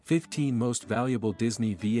15 Most Valuable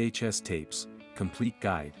Disney VHS Tapes, Complete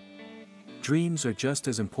Guide. Dreams are just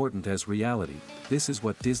as important as reality, this is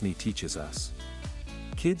what Disney teaches us.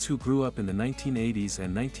 Kids who grew up in the 1980s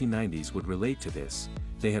and 1990s would relate to this.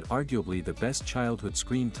 They had arguably the best childhood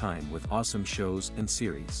screen time with awesome shows and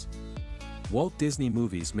series. Walt Disney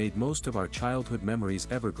movies made most of our childhood memories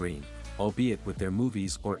evergreen, albeit with their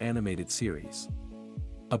movies or animated series.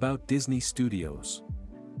 About Disney Studios.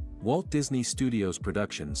 Walt Disney Studios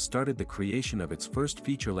Productions started the creation of its first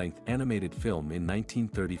feature-length animated film in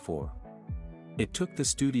 1934. It took the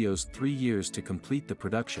studios 3 years to complete the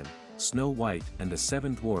production. Snow White and the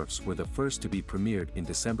Seven Dwarfs were the first to be premiered in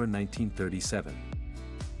December 1937.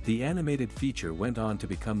 The animated feature went on to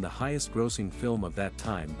become the highest-grossing film of that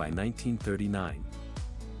time by 1939.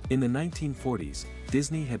 In the 1940s,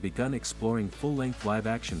 Disney had begun exploring full-length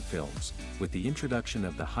live-action films, with the introduction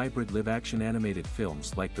of the hybrid live-action animated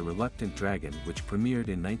films like The Reluctant Dragon, which premiered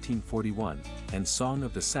in 1941, and Song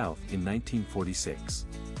of the South in 1946.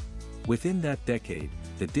 Within that decade,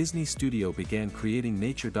 the Disney studio began creating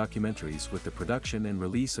nature documentaries with the production and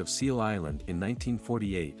release of Seal Island in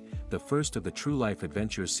 1948, the first of the True Life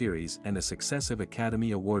Adventure series and a successive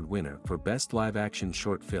Academy Award winner for Best Live-Action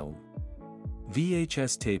Short Film.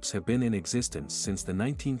 VHS tapes have been in existence since the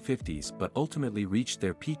 1950s but ultimately reached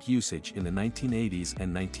their peak usage in the 1980s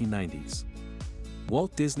and 1990s.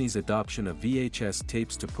 Walt Disney's adoption of VHS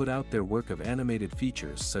tapes to put out their work of animated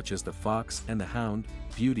features such as The Fox and the Hound,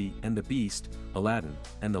 Beauty and the Beast, Aladdin,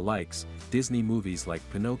 and the likes, Disney movies like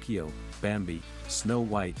Pinocchio, Bambi, Snow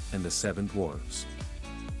White and the Seven Dwarfs.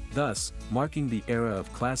 Thus, marking the era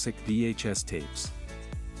of classic VHS tapes.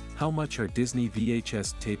 How much are Disney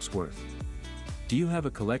VHS tapes worth? Do you have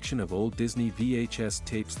a collection of old Disney VHS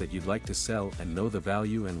tapes that you'd like to sell and know the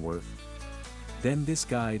value and worth? Then this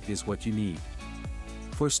guide is what you need.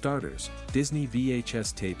 For starters, Disney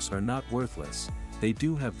VHS tapes are not worthless, they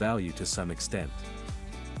do have value to some extent.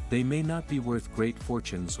 They may not be worth great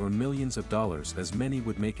fortunes or millions of dollars as many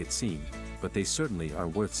would make it seem, but they certainly are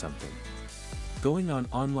worth something. Going on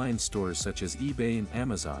online stores such as eBay and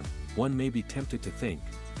Amazon, one may be tempted to think,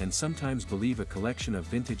 and sometimes believe a collection of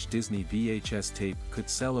vintage Disney VHS tape could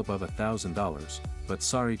sell above $1,000, but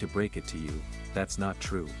sorry to break it to you, that's not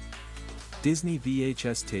true. Disney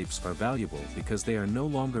VHS tapes are valuable because they are no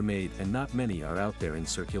longer made and not many are out there in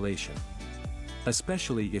circulation.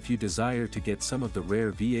 Especially if you desire to get some of the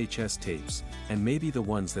rare VHS tapes, and maybe the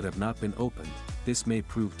ones that have not been opened, this may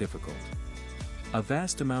prove difficult. A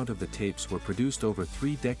vast amount of the tapes were produced over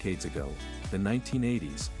 3 decades ago, the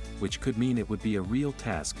 1980s, which could mean it would be a real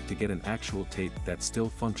task to get an actual tape that's still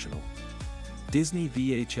functional. Disney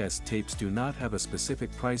VHS tapes do not have a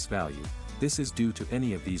specific price value, this is due to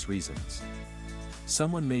any of these reasons.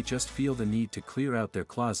 Someone may just feel the need to clear out their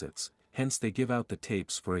closets, hence they give out the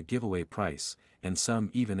tapes for a giveaway price, and some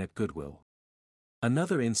even at Goodwill.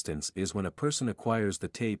 Another instance is when a person acquires the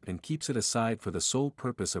tape and keeps it aside for the sole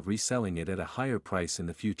purpose of reselling it at a higher price in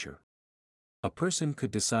the future. A person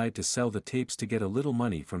could decide to sell the tapes to get a little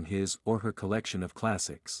money from his or her collection of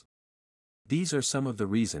classics. These are some of the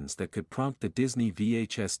reasons that could prompt the Disney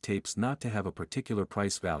VHS tapes not to have a particular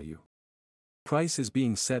price value. Price is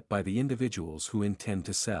being set by the individuals who intend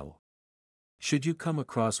to sell. Should you come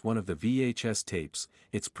across one of the VHS tapes,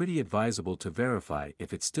 it's pretty advisable to verify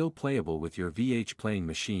if it's still playable with your VH playing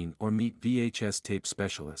machine or meet VHS tape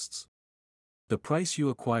specialists. The price you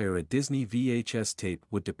acquire a Disney VHS tape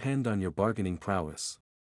would depend on your bargaining prowess.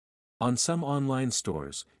 On some online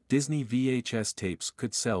stores, Disney VHS tapes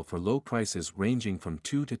could sell for low prices ranging from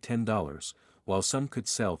 $2 to $10, while some could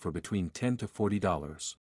sell for between $10 to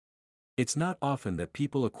 $40. It's not often that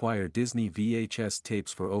people acquire Disney VHS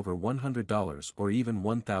tapes for over $100 or even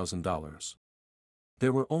 $1,000.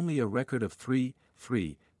 There were only a record of three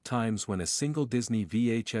times when a single Disney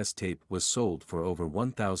VHS tape was sold for over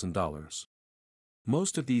 $1,000.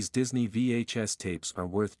 Most of these Disney VHS tapes are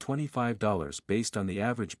worth $25 based on the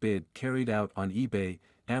average bid carried out on eBay,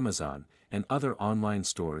 Amazon, and other online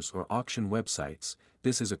stores or auction websites,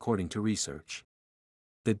 this is according to research.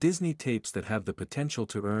 The Disney tapes that have the potential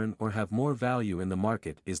to earn or have more value in the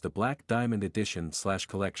market is the Black Diamond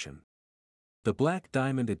Edition/Collection. The Black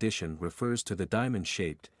Diamond Edition refers to the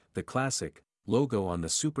diamond-shaped, the classic, logo on the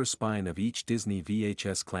super spine of each Disney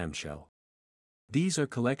VHS clamshell. These are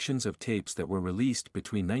collections of tapes that were released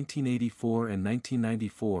between 1984 and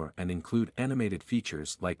 1994 and include animated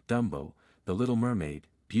features like Dumbo, The Little Mermaid,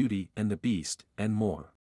 Beauty and the Beast, and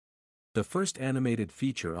more. The first animated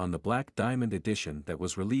feature on the Black Diamond Edition that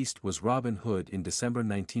was released was Robin Hood in December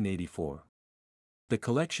 1984. The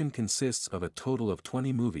collection consists of a total of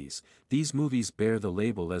 20 movies. These movies bear the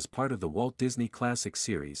label as part of the Walt Disney Classic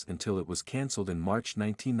series until it was cancelled in March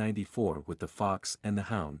 1994 with The Fox and the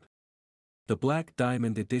Hound. The Black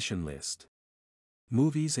Diamond Edition list.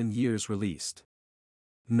 Movies and years released.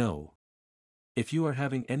 No. If you are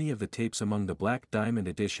having any of the tapes among the Black Diamond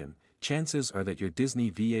Edition, chances are that your Disney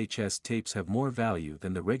VHS tapes have more value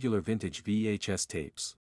than the regular vintage VHS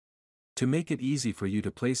tapes. To make it easy for you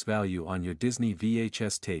to place value on your Disney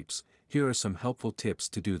VHS tapes, here are some helpful tips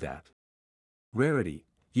to do that. Rarity.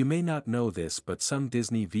 You may not know this, but some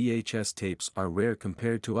Disney VHS tapes are rare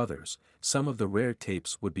compared to others. Some of the rare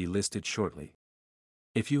tapes would be listed shortly.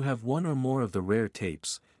 If you have one or more of the rare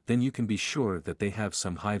tapes, then you can be sure that they have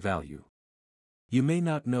some high value. You may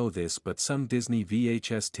not know this, but some Disney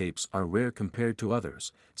VHS tapes are rare compared to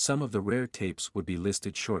others. Some of the rare tapes would be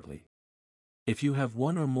listed shortly. If you have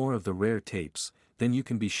one or more of the rare tapes, then you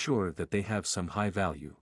can be sure that they have some high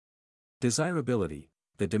value. Desirability.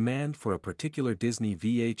 The demand for a particular Disney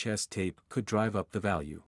VHS tape could drive up the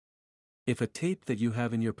value. If a tape that you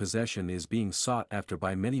have in your possession is being sought after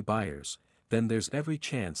by many buyers, then there's every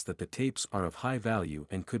chance that the tapes are of high value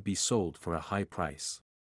and could be sold for a high price.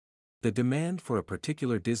 The demand for a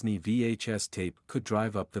particular Disney VHS tape could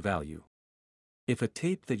drive up the value. If a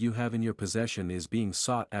tape that you have in your possession is being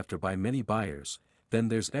sought after by many buyers, then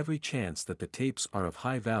there's every chance that the tapes are of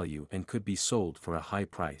high value and could be sold for a high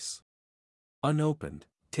price. Unopened.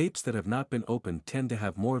 Tapes that have not been opened tend to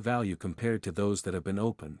have more value compared to those that have been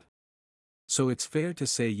opened. So it's fair to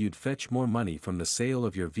say you'd fetch more money from the sale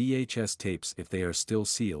of your VHS tapes if they are still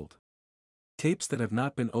sealed. Tapes that have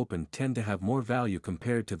not been opened tend to have more value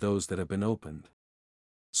compared to those that have been opened.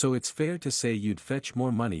 So it's fair to say you'd fetch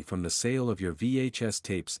more money from the sale of your VHS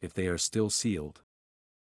tapes if they are still sealed.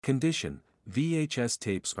 Condition. VHS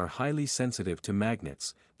tapes are highly sensitive to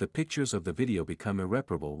magnets. The pictures of the video become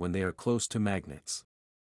irreparable when they are close to magnets.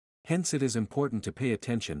 Hence it is important to pay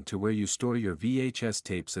attention to where you store your VHS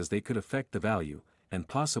tapes, as they could affect the value, and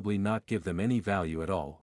possibly not give them any value at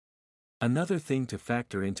all. Another thing to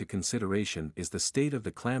factor into consideration is the state of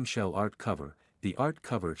the clamshell art cover. The art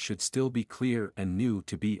cover should still be clear and new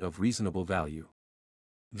to be of reasonable value.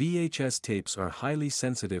 VHS tapes are highly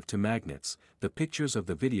sensitive to magnets. The pictures of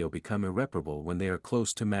the video become irreparable when they are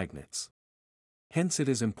close to magnets. Hence it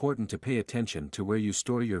is important to pay attention to where you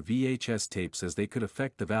store your VHS tapes, as they could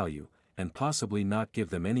affect the value, and possibly not give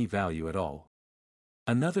them any value at all.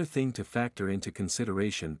 Another thing to factor into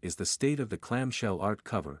consideration is the state of the clamshell art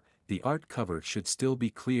cover. The art cover should still be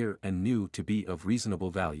clear and new to be of reasonable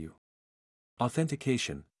value.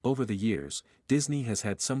 Authentication. Over the years, Disney has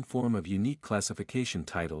had some form of unique classification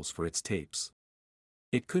titles for its tapes.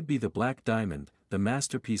 It could be the Black Diamond, the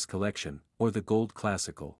Masterpiece Collection, or the Gold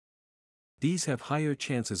Classical. These have higher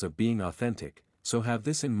chances of being authentic, so have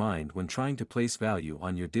this in mind when trying to place value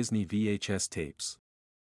on your Disney VHS tapes.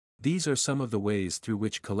 These are some of the ways through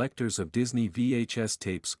which collectors of Disney VHS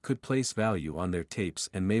tapes could place value on their tapes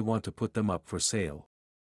and may want to put them up for sale.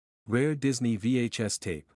 Rare Disney VHS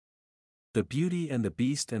tape. The Beauty and the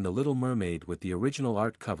Beast and the Little Mermaid with the original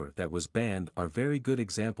art cover that was banned are very good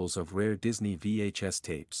examples of rare Disney VHS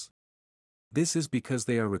tapes. This is because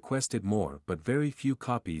they are requested more, but very few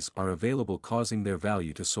copies are available, causing their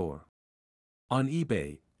value to soar. On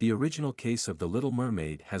eBay, the original case of The Little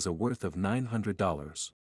Mermaid has a worth of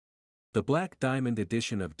 $900. The Black Diamond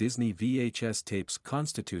edition of Disney VHS tapes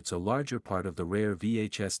constitutes a larger part of the rare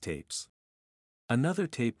VHS tapes. Another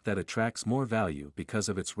tape that attracts more value because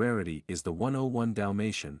of its rarity is the 101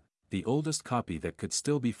 Dalmatian, the oldest copy that could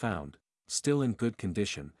still be found, still in good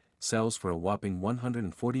condition, sells for a whopping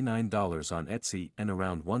 $149 on Etsy and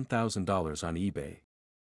around $1,000 on eBay.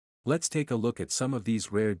 Let's take a look at some of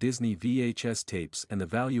these rare Disney VHS tapes and the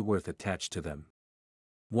value worth attached to them.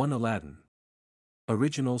 1. Aladdin.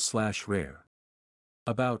 Original/rare.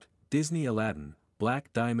 About, Disney Aladdin,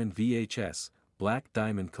 Black Diamond VHS, Black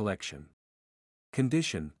Diamond Collection.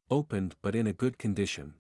 Condition, opened but in a good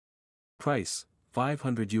condition. Price,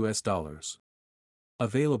 $500.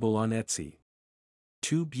 Available on Etsy.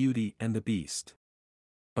 2. Beauty and the Beast.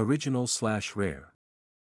 Original/rare.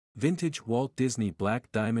 Vintage Walt Disney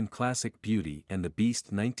Black Diamond Classic Beauty and the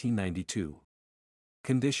Beast 1992.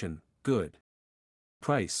 Condition, good.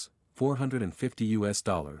 Price,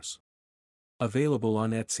 $450. Available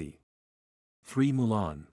on Etsy. 3.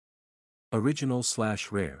 Mulan.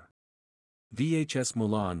 Original/rare. VHS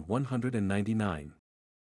Mulan 199.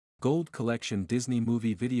 Gold Collection Disney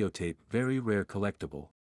Movie Videotape, very rare collectible.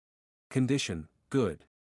 Condition, good.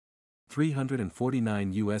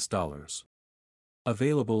 $349.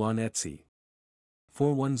 Available on Etsy.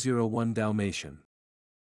 4101 Dalmatian.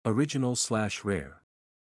 Original/rare.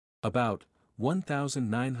 About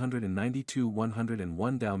 1992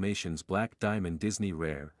 101 Dalmatians Black Diamond Disney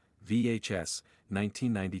Rare, VHS,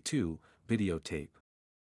 1992, videotape.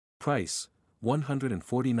 Price,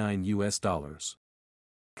 $149 US.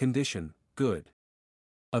 Condition, good.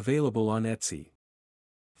 Available on Etsy.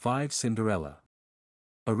 5 Cinderella.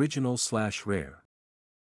 Original/rare.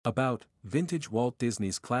 About, vintage Walt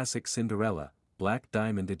Disney's classic Cinderella, Black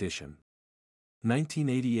Diamond Edition.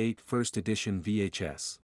 1988 First Edition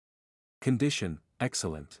VHS. Condition,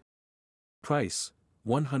 excellent. Price,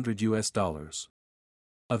 $100 US.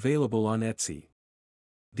 Available on Etsy.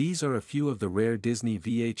 These are a few of the rare Disney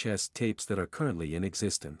VHS tapes that are currently in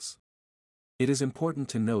existence. It is important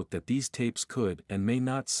to note that these tapes could and may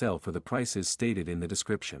not sell for the prices stated in the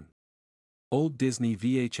description. Old Disney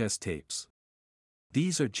VHS tapes.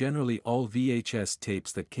 These are generally all VHS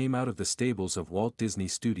tapes that came out of the stables of Walt Disney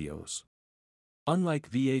Studios. Unlike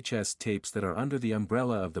VHS tapes that are under the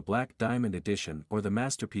umbrella of the Black Diamond Edition or the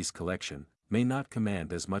Masterpiece Collection, may not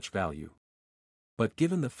command as much value. But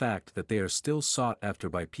given the fact that they are still sought after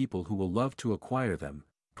by people who will love to acquire them,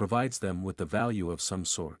 provides them with the value of some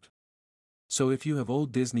sort. So if you have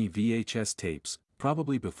old Disney VHS tapes,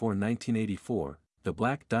 probably before 1984, the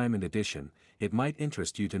Black Diamond Edition, it might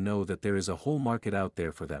interest you to know that there is a whole market out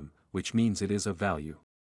there for them, which means it is of value.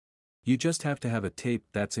 You just have to have a tape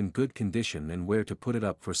that's in good condition and where to put it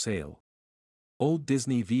up for sale. Old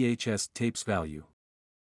Disney VHS tapes value.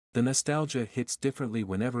 The nostalgia hits differently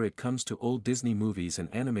whenever it comes to old Disney movies and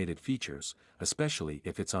animated features, especially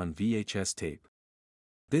if it's on VHS tape.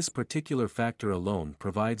 This particular factor alone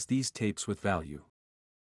provides these tapes with value.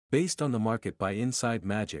 Based on the market by Inside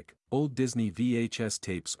Magic, old Disney VHS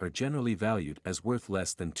tapes are generally valued as worth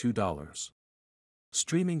less than $2.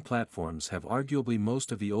 Streaming platforms have arguably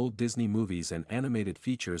most of the old Disney movies and animated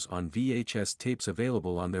features on VHS tapes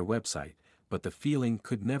available on their website, but the feeling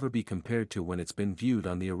could never be compared to when it's been viewed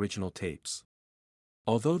on the original tapes.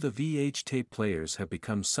 Although the VH tape players have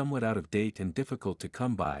become somewhat out of date and difficult to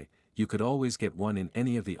come by, you could always get one in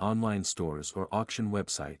any of the online stores or auction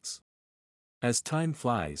websites. As time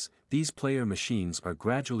flies, these player machines are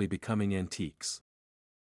gradually becoming antiques.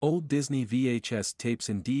 Old Disney VHS tapes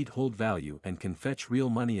indeed hold value and can fetch real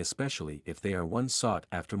money, especially if they are once sought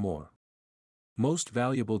after more. Most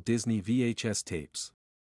valuable Disney VHS tapes.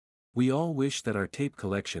 We all wish that our tape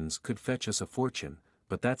collections could fetch us a fortune,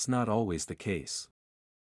 but that's not always the case.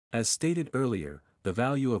 As stated earlier, the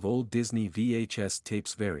value of old Disney VHS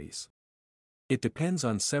tapes varies. It depends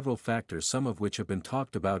on several factors, some of which have been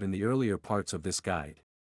talked about in the earlier parts of this guide.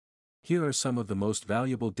 Here are some of the most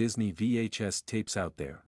valuable Disney VHS tapes out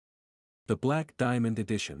there. The Black Diamond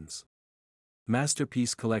Editions.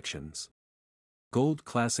 Masterpiece Collections. Gold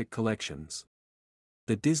Classic Collections.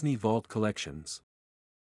 The Disney Vault Collections.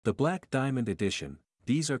 The Black Diamond Edition,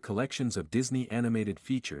 these are collections of Disney animated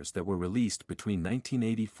features that were released between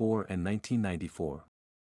 1984 and 1994.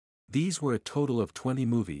 These were a total of 20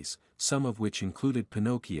 movies, some of which included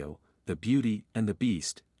Pinocchio, The Beauty and the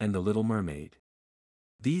Beast, and The Little Mermaid.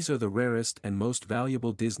 These are the rarest and most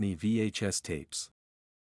valuable Disney VHS tapes.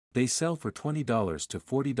 They sell for $20 to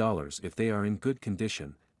 $40 if they are in good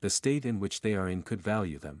condition, the state in which they are in could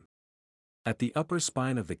value them. At the upper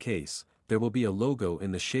spine of the case, there will be a logo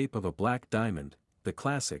in the shape of a black diamond, the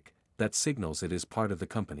classic, that signals it is part of the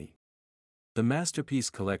company. The Masterpiece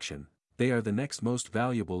Collection, they are the next most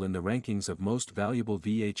valuable in the rankings of most valuable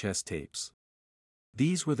VHS tapes.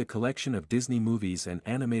 These were the collection of Disney movies and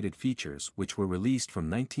animated features which were released from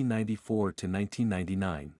 1994 to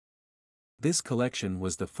 1999. This collection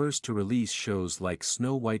was the first to release shows like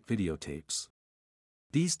Snow White videotapes.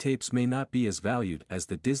 These tapes may not be as valued as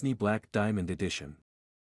the Disney Black Diamond Edition.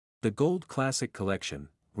 The Gold Classic Collection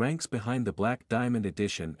ranks behind the Black Diamond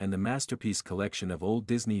Edition, and the Masterpiece Collection of old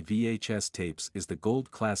Disney VHS tapes is the Gold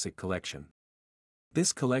Classic Collection.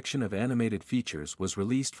 This collection of animated features was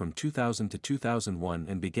released from 2000 to 2001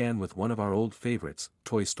 and began with one of our old favorites,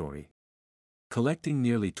 Toy Story. Collecting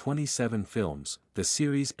nearly 27 films, the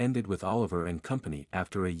series ended with Oliver and Company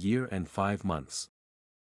after a year and 5 months.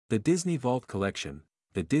 The Disney Vault Collection.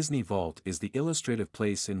 The Disney Vault is the illustrative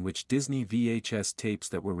place in which Disney VHS tapes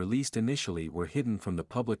that were released initially were hidden from the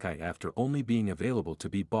public eye after only being available to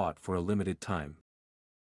be bought for a limited time.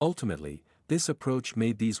 Ultimately, this approach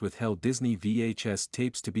made these withheld Disney VHS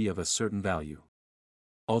tapes to be of a certain value.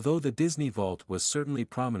 Although the Disney Vault was certainly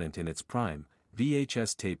prominent in its prime,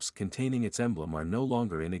 VHS tapes containing its emblem are no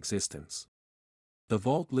longer in existence. The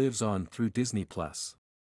Vault lives on through Disney+.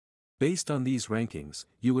 Based on these rankings,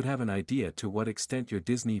 you would have an idea to what extent your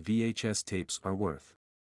Disney VHS tapes are worth.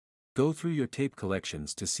 Go through your tape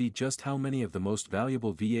collections to see just how many of the most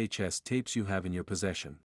valuable VHS tapes you have in your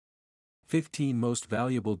possession. 15 Most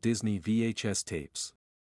Valuable Disney VHS Tapes.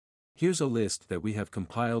 Here's a list that we have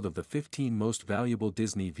compiled of the 15 most valuable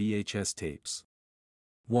Disney VHS tapes.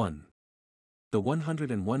 1. The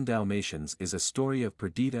 101 Dalmatians is a story of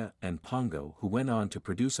Perdita and Pongo, who went on to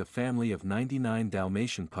produce a family of 99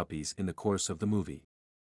 Dalmatian puppies in the course of the movie.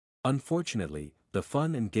 Unfortunately, the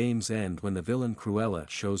fun and games end when the villain Cruella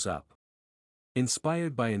shows up.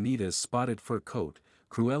 Inspired by Anita's spotted fur coat,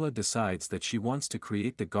 Cruella decides that she wants to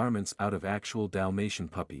create the garments out of actual Dalmatian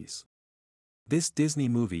puppies. This Disney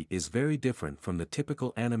movie is very different from the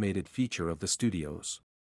typical animated feature of the studios.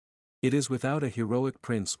 It is without a heroic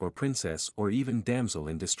prince or princess or even damsel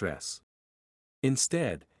in distress.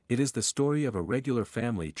 Instead, it is the story of a regular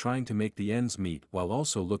family trying to make the ends meet while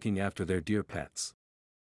also looking after their dear pets.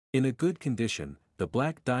 In a good condition, the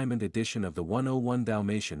Black Diamond edition of the 101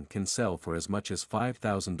 Dalmatian can sell for as much as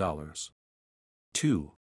 $5,000.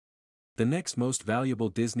 2. The next most valuable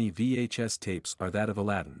Disney VHS tapes are that of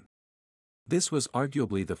Aladdin. This was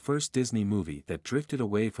arguably the first Disney movie that drifted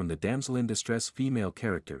away from the damsel-in-distress female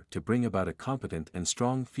character to bring about a competent and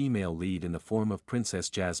strong female lead in the form of Princess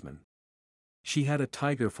Jasmine. She had a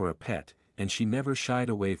tiger for a pet, and she never shied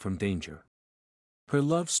away from danger. Her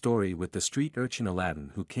love story with the street urchin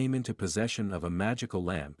Aladdin, who came into possession of a magical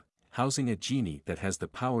lamp, housing a genie that has the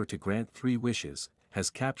power to grant 3 wishes, has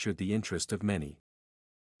captured the interest of many.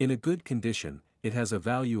 In a good condition, it has a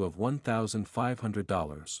value of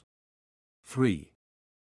 $1,500. 3.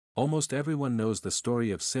 Almost everyone knows the story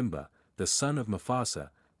of Simba, the son of Mufasa,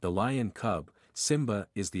 the lion cub. Simba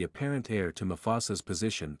is the apparent heir to Mufasa's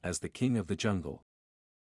position as the king of the jungle.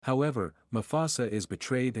 However, Mufasa is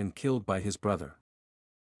betrayed and killed by his brother.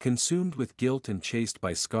 Consumed with guilt and chased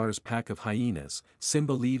by Scar's pack of hyenas,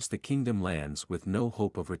 Simba leaves the kingdom lands with no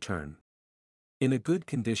hope of return. In a good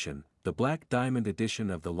condition, the Black Diamond edition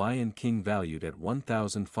of The Lion King valued at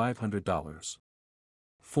 $1,500.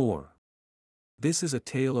 4. This is a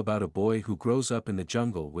tale about a boy who grows up in the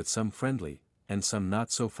jungle with some friendly, and some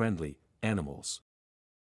not so friendly, animals.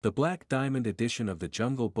 The Black Diamond edition of the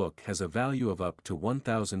Jungle Book has a value of up to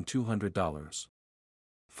 $1,200.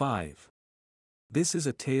 5. This is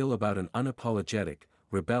a tale about an unapologetic,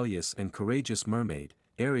 rebellious and courageous mermaid,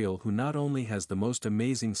 Ariel, who not only has the most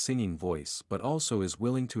amazing singing voice but also is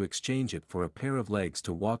willing to exchange it for a pair of legs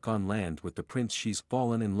to walk on land with the prince she's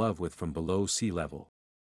fallen in love with from below sea level.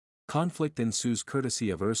 Conflict ensues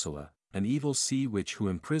courtesy of Ursula, an evil sea witch who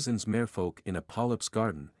imprisons merfolk in a polyp's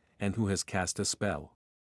garden, and who has cast a spell.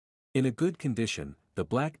 In a good condition, the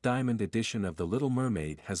Black Diamond edition of The Little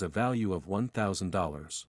Mermaid has a value of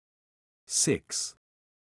 $1,000. 6.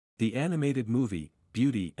 The animated movie,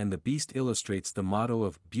 Beauty and the Beast, illustrates the motto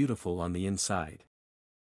of "beautiful on the inside."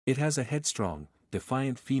 It has a headstrong,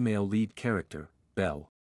 defiant female lead character, Belle.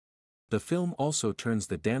 The film also turns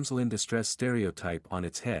the damsel-in-distress stereotype on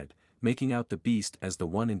its head, making out the Beast as the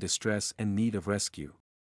one in distress and need of rescue.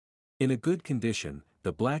 In a good condition,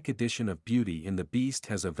 the black edition of Beauty and the Beast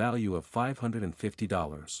has a value of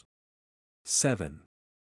 $550. 7.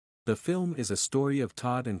 The film is a story of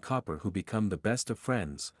Todd and Copper, who become the best of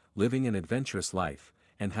friends, living an adventurous life,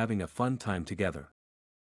 and having a fun time together.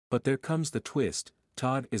 But there comes the twist: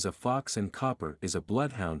 Todd is a fox and Copper is a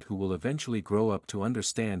bloodhound who will eventually grow up to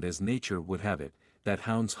understand, as nature would have it, that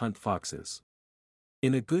hounds hunt foxes.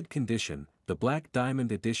 In a good condition, the Black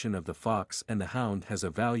Diamond edition of The Fox and the Hound has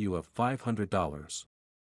a value of $500.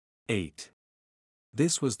 8.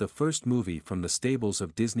 This was the first movie from the stables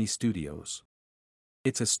of Disney Studios.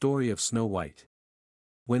 It's a story of Snow White.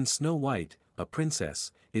 When Snow White, a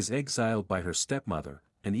princess, is exiled by her stepmother,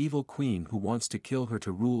 an evil queen who wants to kill her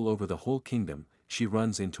to rule over the whole kingdom, she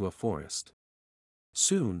runs into a forest.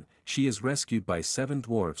 Soon, she is rescued by 7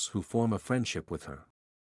 dwarfs who form a friendship with her.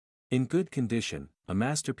 In good condition, a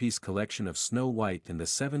masterpiece collection of Snow White and the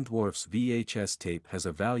 7 Dwarfs VHS tape has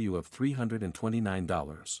a value of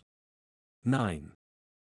 $329. 9.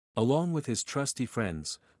 Along with his trusty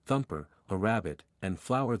friends, Thumper, a rabbit, and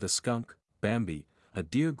Flower the skunk, Bambi, a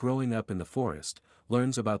deer growing up in the forest,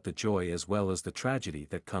 learns about the joy as well as the tragedy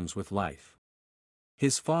that comes with life.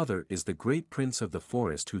 His father is the great prince of the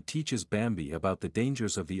forest, who teaches Bambi about the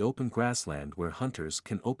dangers of the open grassland where hunters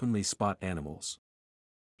can openly spot animals.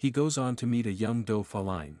 He goes on to meet a young doe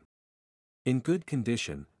feline. In good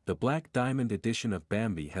condition, the Black Diamond edition of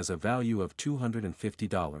Bambi has a value of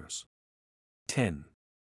 $250. 10.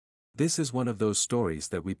 This is one of those stories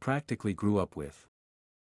that we practically grew up with.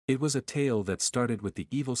 It was a tale that started with the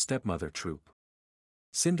evil stepmother trope.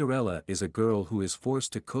 Cinderella is a girl who is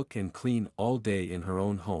forced to cook and clean all day in her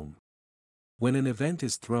own home. When an event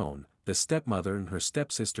is thrown, the stepmother and her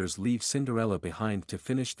stepsisters leave Cinderella behind to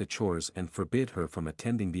finish the chores and forbid her from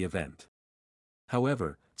attending the event.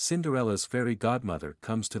 However, Cinderella's fairy godmother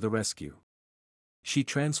comes to the rescue. She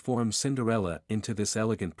transforms Cinderella into this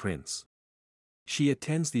elegant prince. She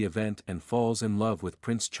attends the event and falls in love with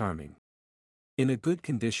Prince Charming. In a good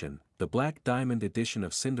condition, the black diamond edition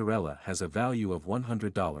of Cinderella has a value of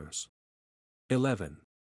 $100. 11.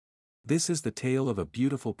 This is the tale of a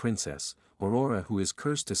beautiful princess, Aurora, who is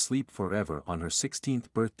cursed to sleep forever on her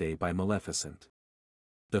 16th birthday by Maleficent.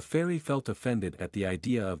 The fairy felt offended at the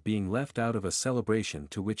idea of being left out of a celebration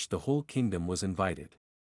to which the whole kingdom was invited.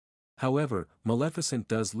 However, Maleficent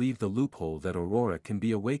does leave the loophole that Aurora can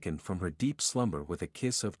be awakened from her deep slumber with a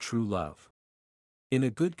kiss of true love. In a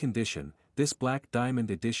good condition, this black diamond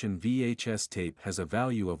edition VHS tape has a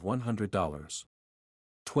value of $100.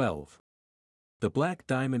 12. The black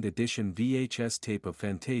diamond edition VHS tape of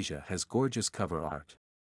Fantasia has gorgeous cover art.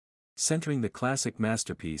 Centering the classic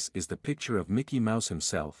masterpiece is the picture of Mickey Mouse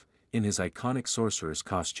himself, in his iconic sorcerer's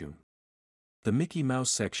costume. The Mickey Mouse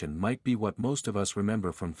section might be what most of us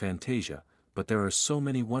remember from Fantasia, but there are so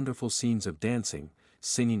many wonderful scenes of dancing,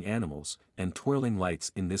 singing animals, and twirling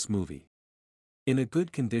lights in this movie. In a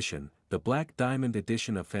good condition, the black diamond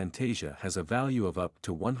edition of Fantasia has a value of up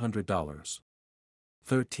to $100.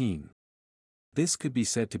 13. This could be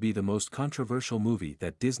said to be the most controversial movie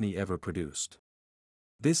that Disney ever produced.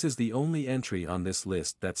 This is the only entry on this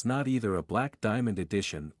list that's not either a black diamond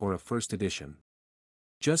edition or a first edition.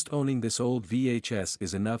 Just owning this old VHS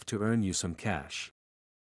is enough to earn you some cash.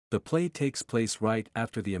 The play takes place right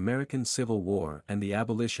after the American Civil War and the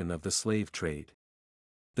abolition of the slave trade.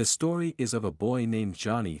 The story is of a boy named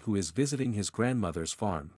Johnny who is visiting his grandmother's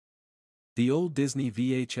farm. The old Disney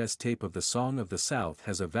VHS tape of the Song of the South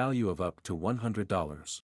has a value of up to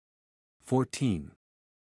 $100. 14.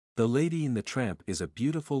 The Lady and the Tramp is a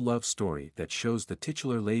beautiful love story that shows the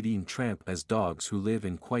titular lady and tramp as dogs who live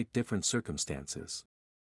in quite different circumstances.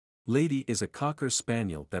 Lady is a cocker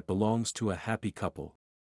spaniel that belongs to a happy couple.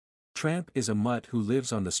 Tramp is a mutt who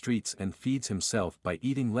lives on the streets and feeds himself by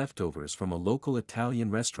eating leftovers from a local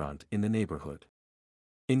Italian restaurant in the neighborhood.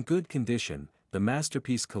 In good condition, the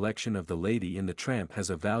masterpiece collection of The Lady and the Tramp has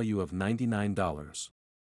a value of $99.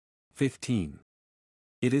 15.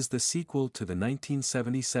 It is the sequel to the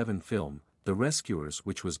 1977 film, The Rescuers,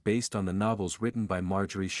 which was based on the novels written by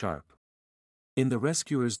Marjorie Sharp. In The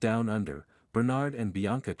Rescuers Down Under, Bernard and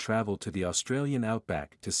Bianca travel to the Australian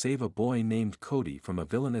outback to save a boy named Cody from a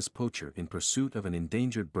villainous poacher in pursuit of an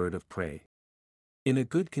endangered bird of prey. In a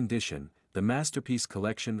good condition, the masterpiece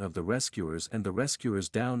collection of The Rescuers and The Rescuers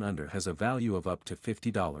Down Under has a value of up to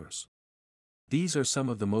 $50. These are some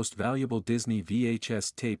of the most valuable Disney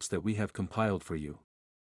VHS tapes that we have compiled for you.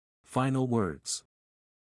 Final words.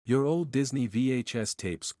 Your old Disney VHS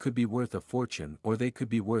tapes could be worth a fortune or they could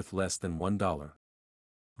be worth less than $1.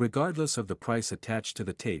 Regardless of the price attached to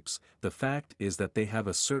the tapes, the fact is that they have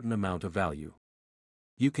a certain amount of value.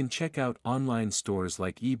 You can check out online stores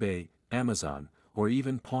like eBay, Amazon, or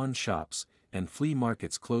even pawn shops and flea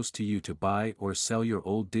markets close to you to buy or sell your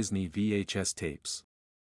old Disney VHS tapes.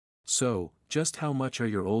 So, just how much are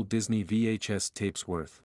your old Disney VHS tapes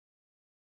worth?